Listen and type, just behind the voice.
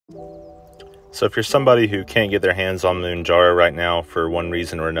So if you're somebody who can't get their hands on Mounjaro right now for one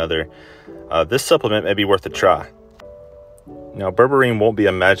reason or another, this supplement may be worth a try. Now, berberine won't be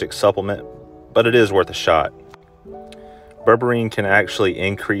a magic supplement, but it is worth a shot. Berberine can actually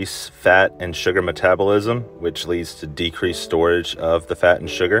increase fat and sugar metabolism, which leads to decreased storage of the fat and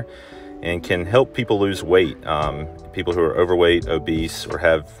sugar, and can help people lose weight, people who are overweight, obese, or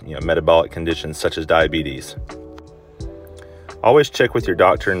have metabolic conditions such as diabetes. Always check with your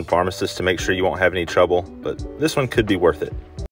doctor and pharmacist to make sure you won't have any trouble, but this one could be worth it.